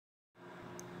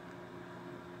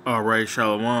Alright,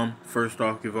 Shalom. First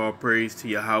off, give all praise to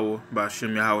Yahweh,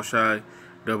 Ba'ashem Yahweh Shai.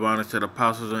 Double honors to the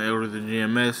apostles and elders of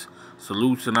GMS.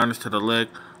 Salutes and honors to the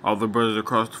elect, all the brothers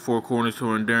across the four corners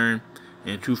who are enduring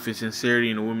in truth and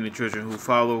sincerity, and the women and children who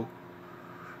follow.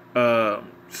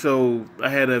 So I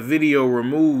had a video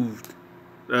removed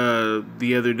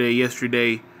the other day,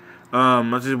 yesterday.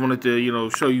 I just wanted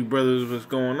to, show you brothers what's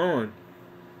going on.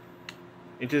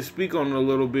 And just speak on it a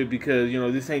little bit because,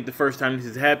 this ain't the first time this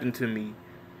has happened to me.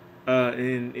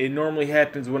 And it normally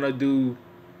happens when I do,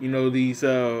 these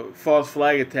false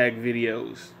flag attack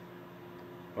videos.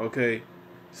 Okay,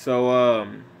 so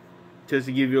just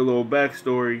to give you a little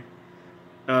backstory,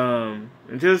 and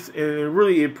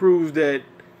really it proves that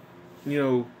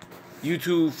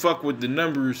YouTube fuck with the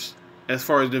numbers as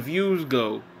far as the views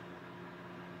go.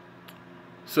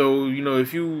 So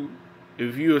if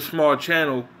you're a small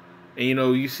channel and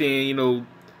you seeing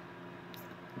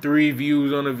 3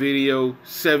 views on a video,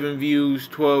 7 views,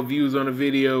 12 views on a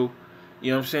video,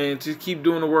 you know what I'm saying? Just keep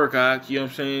doing the work, Ak. You know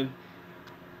what I'm saying?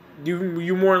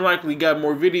 You more than likely got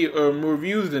more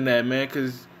views than that, man,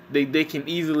 because they can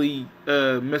easily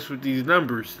mess with these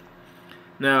numbers.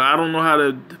 Now I don't know how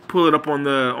to pull it up on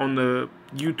the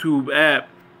YouTube app,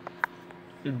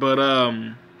 but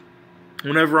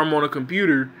whenever I'm on a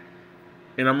computer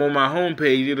and I'm on my home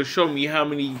page, it'll show me how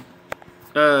many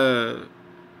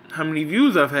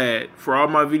views I've had for all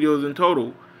my videos in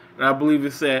total. And I believe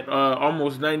it's at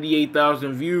almost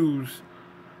 98,000 views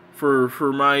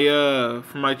for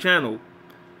my channel,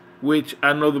 which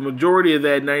I know the majority of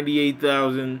that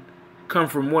 98,000 come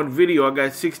from one video. I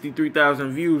got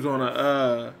 63,000 views on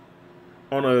a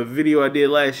video I did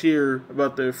last year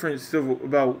about the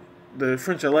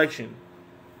French election.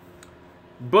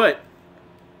 But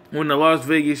when the Las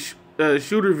Vegas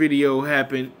shooter video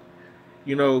happened,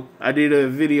 I did a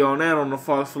video on that on the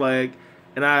false flag,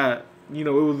 and it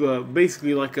was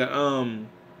basically like a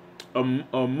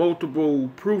multiple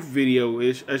proof video.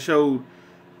 I showed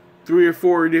three or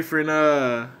four different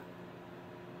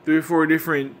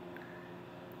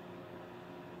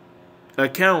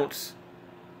accounts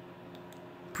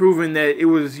proving that it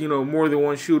was more than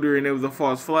one shooter and it was a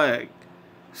false flag.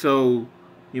 So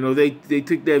they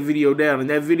took that video down, and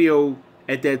that video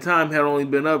at that time had only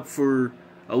been up for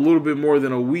a little bit more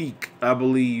than a week, I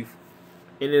believe,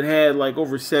 and it had like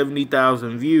over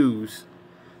 70,000 views.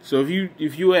 So if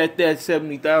you add that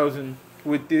 70,000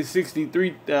 with this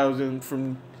 63,000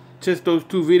 from just those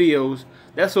 2 videos,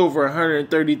 that's over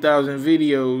 130,000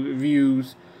 video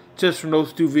views just from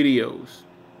those 2 videos.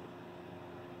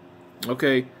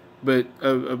 Okay, but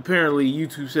apparently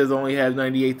YouTube says only has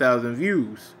 98,000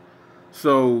 views.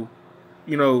 So,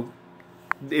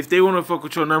 if they want to fuck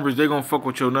with your numbers, they're going to fuck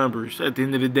with your numbers at the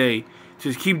end of the day.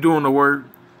 Just keep doing the work,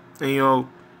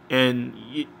 and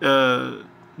the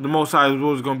Most High's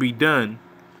will is going to be done.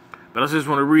 But I just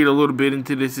want to read a little bit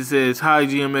into this. It says, "Hi,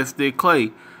 GMS Thick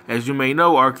Clay. As you may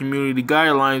know, our community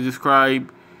guidelines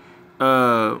describe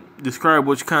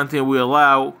which content we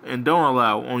allow and don't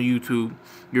allow on YouTube.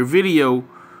 Your video,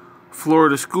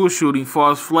 Florida school shooting,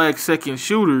 false flag second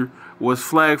shooter, was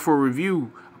flagged for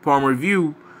review. Upon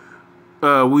review,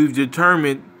 we've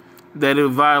determined that it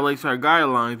violates our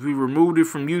guidelines. We removed it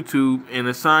from YouTube and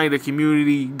assigned a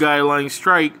community guideline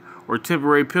strike or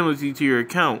temporary penalty to your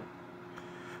account."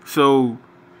 So,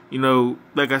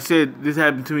 like I said, this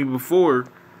happened to me before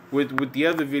with the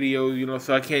other videos,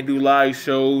 so I can't do live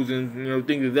shows and,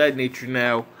 things of that nature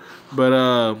now. But,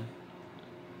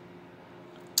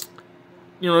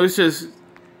 it's just,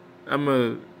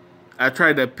 I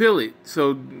tried to appeal it,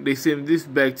 so they sent this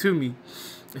back to me.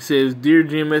 It says, "Dear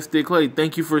GMS Thick Clay,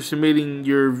 thank you for submitting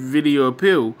your video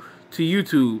appeal to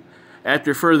YouTube.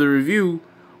 After further review,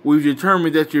 we've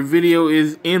determined that your video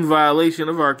is in violation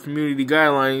of our community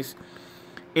guidelines.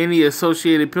 Any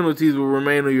associated penalties will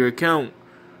remain on your account.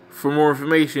 For more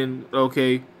information,"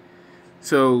 okay.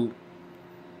 So,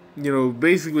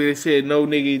 basically they said, "No,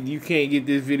 nigga, you can't get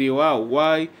this video out."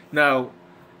 Why? Now,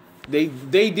 they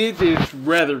did this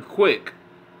rather quick,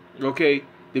 okay?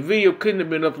 The video couldn't have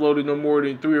been uploaded no more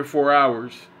than 3 or 4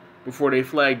 hours before they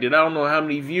flagged it. I don't know how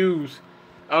many views.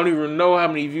 I don't even know how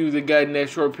many views it got in that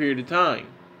short period of time.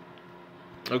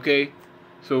 Okay?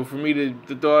 So for me to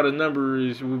throw out a number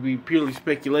would be purely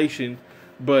speculation.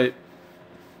 But,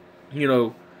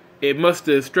 it must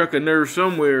have struck a nerve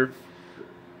somewhere,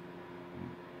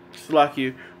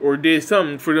 or did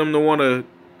something for them to want to,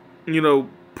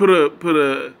 put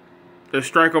a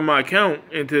strike on my account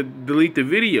and to delete the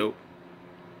video.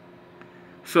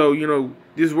 So,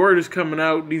 this word is coming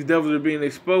out. These devils are being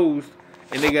exposed,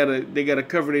 and they gotta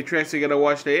cover their tracks. They gotta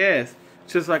wash their ass,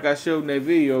 just like I showed in that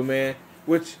video, man.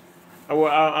 Which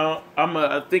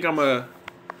I think I'm a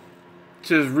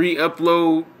just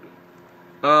re-upload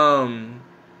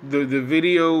the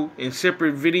video in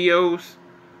separate videos,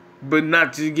 but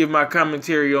not just give my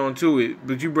commentary onto it.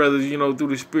 But you brothers, through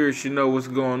the spirit should know what's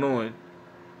going on.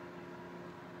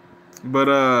 But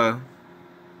I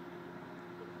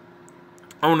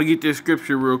want to get this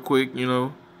scripture real quick,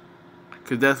 because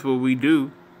that's what we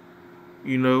do,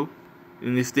 in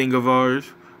this thing of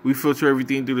ours. We filter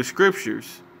everything through the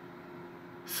scriptures.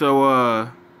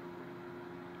 So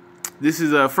this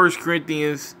is 1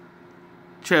 Corinthians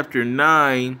chapter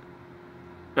 9.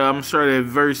 I'm going to start at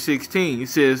verse 16. It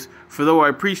says, "For though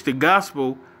I preach the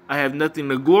gospel, I have nothing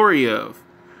to glory of,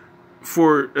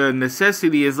 for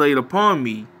necessity is laid upon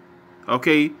me."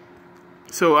 Okay?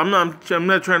 So I'm not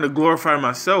trying to glorify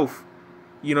myself.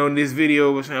 In this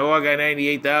video was saying, "Oh, I got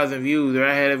 98,000 views," or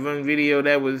 "I had one video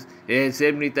that had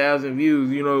 70,000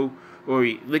 views," or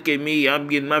 "Look at me, I'm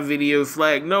getting my video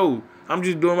flagged." No, I'm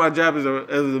just doing my job as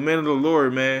a man of the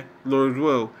Lord, man. Lord's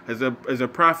will, as a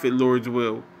prophet, Lord's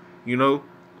will,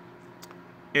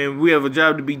 and we have a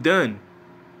job to be done.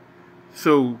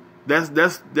 So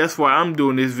that's why I'm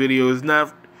doing this video. It's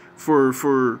not for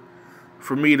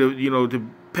me to to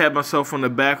pat myself on the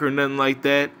back or nothing like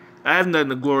that. I have nothing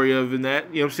to glory of in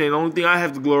that. The only thing I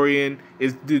have to glory in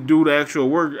is to do the actual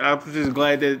work. I'm just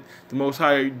glad that the Most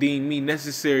High deemed me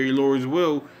necessary, Lord's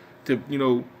will, to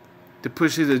to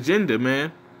push His agenda,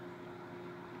 man.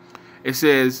 It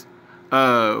says,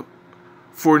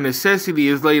 "For necessity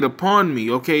is laid upon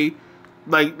me." Okay,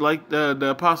 like the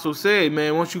apostle said,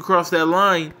 man. Once you cross that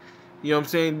line,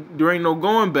 there ain't no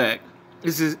going back.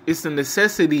 It's a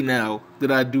necessity now that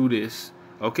I do this.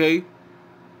 Okay.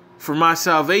 For my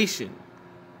salvation.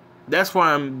 That's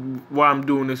why I'm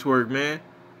doing this work, man.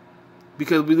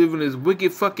 Because we live in this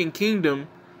wicked fucking kingdom,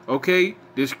 okay?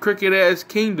 This crooked ass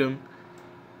kingdom,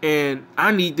 and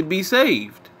I need to be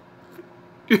saved.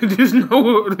 There's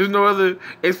no other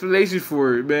explanation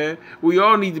for it, man. We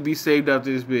all need to be saved out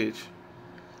this bitch.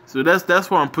 So that's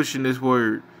why I'm pushing this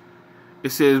word. It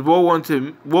says, woe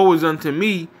is unto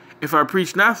me if I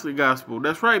preach not the gospel.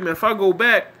 That's right, man. If I go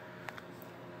back,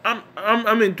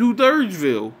 I'm in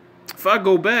 2/3'ville. If I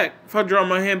go back, if I draw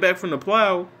my hand back from the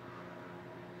plow,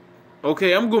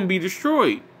 okay, I'm gonna be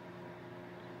destroyed.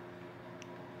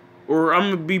 Or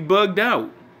I'm gonna be bugged out.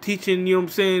 Teaching,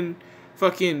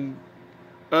 fucking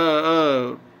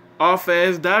off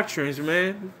ass doctrines,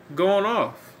 man. Going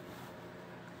off.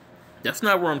 That's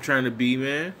not where I'm trying to be,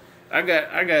 man. I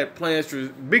got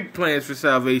big plans for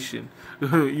salvation.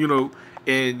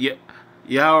 And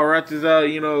Yahweh writes out,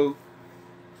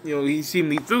 He see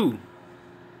me through.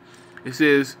 It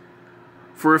says,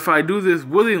 "For if I do this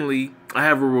willingly, I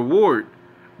have a reward.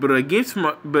 But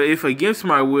if against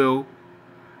my will,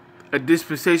 a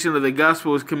dispensation of the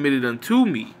gospel is committed unto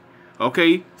me."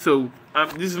 Okay, so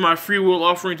this is my free will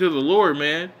offering to the Lord,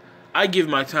 man. I give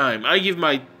my time. I give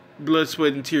my blood,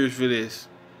 sweat, and tears for this.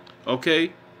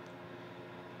 Okay,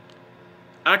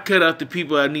 I cut out the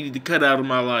people I needed to cut out of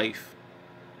my life.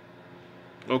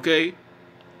 Okay.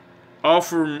 All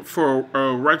for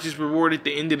a righteous reward at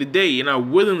the end of the day. And I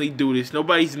willingly do this.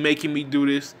 Nobody's making me do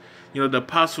this. The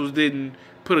apostles didn't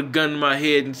put a gun in my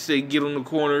head and say, "Get on the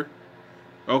corner."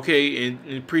 Okay,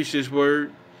 and preach this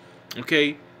word.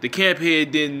 Okay. The camp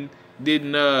head didn't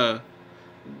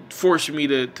force me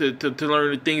to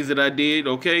learn the things that I did.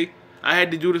 Okay. I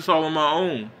had to do this all on my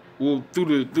own. Well,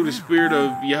 through the spirit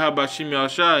of Yahweh Shem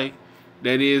Yahshai,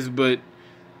 that is. But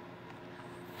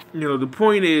the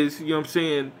point is,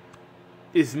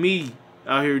 it's me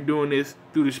out here doing this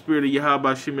through the spirit of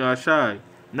Yahweh Shem Yahshai.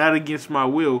 Not against my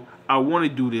will. I want to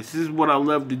do this. This is what I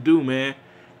love to do, man.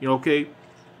 Okay?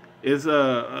 It's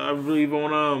I believe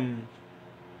on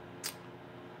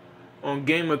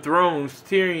Game of Thrones,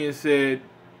 Tyrion said,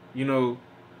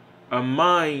 a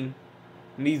mind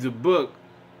needs a book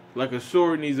like a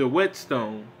sword needs a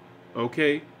whetstone.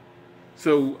 Okay?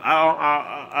 So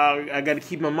I got to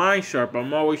keep my mind sharp.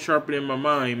 I'm always sharpening my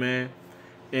mind, man.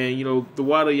 And, the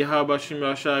water Yahweh Shem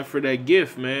Yahshai for that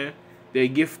gift, man.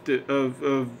 That gift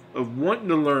of wanting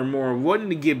to learn more, wanting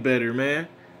to get better, man.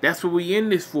 That's what we in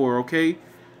this for, okay?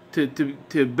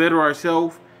 To better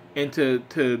ourselves and to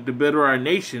better our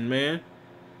nation, man.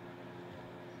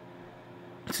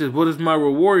 It says, "What is my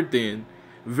reward then?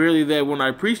 Verily that when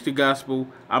I preach the gospel,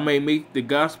 I may make the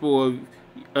gospel of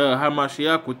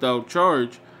Hamashiach without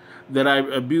charge, that I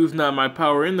abuse not my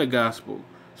power in the gospel."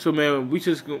 So, man,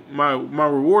 my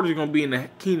reward is gonna be in the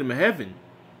kingdom of heaven.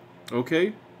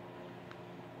 Okay,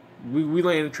 we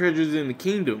laying treasures in the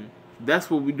kingdom.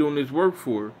 That's what we doing this work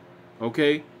for.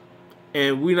 Okay,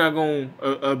 and we're not gonna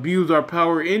abuse our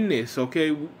power in this.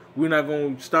 Okay, we're not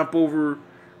gonna stomp over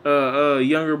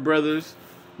younger brothers.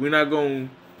 We're not gonna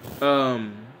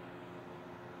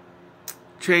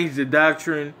change the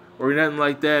doctrine or nothing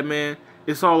like that, man.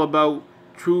 It's all about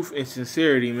truth and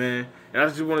sincerity, man. And I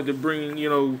just wanted to bring,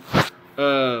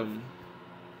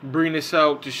 bring this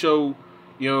out to show,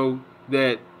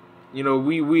 that,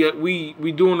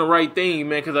 we doing the right thing,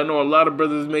 man. Because I know a lot of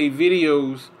brothers made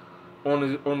videos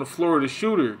on the floor of the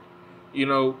shooter,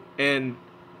 and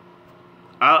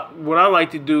what I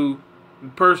like to do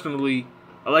personally,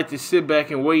 I like to sit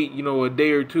back and wait, a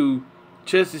day or two,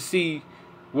 just to see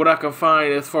what I can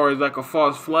find as far as like a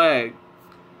false flag,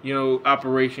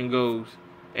 operation goes.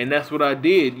 And that's what I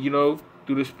did, through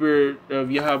the spirit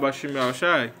of Yahweh Shem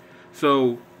Shai.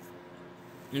 So,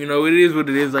 it is what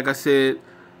it is. Like I said,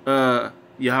 Yahweh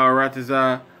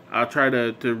Ratazah, I'll try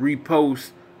to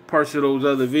repost parts of those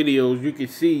other videos. You can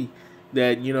see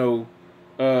that,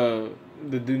 the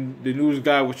news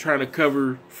guy was trying to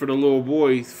cover for the little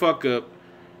boy's fuck up.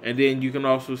 And then you can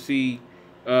also see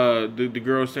the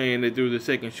girl saying that there was a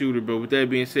second shooter. But with that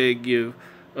being said, give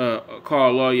call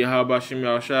Allah Yahweh Shem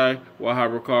Shai,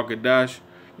 Wahab Rakal Kadash.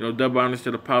 Double honors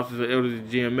to the apostles and elders of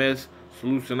GMS.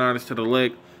 Salutes and honors to the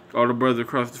elect, all the brothers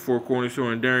across the four corners who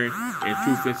are enduring, and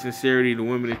truth and sincerity, the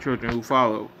women and children who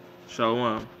follow.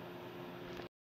 Shalom.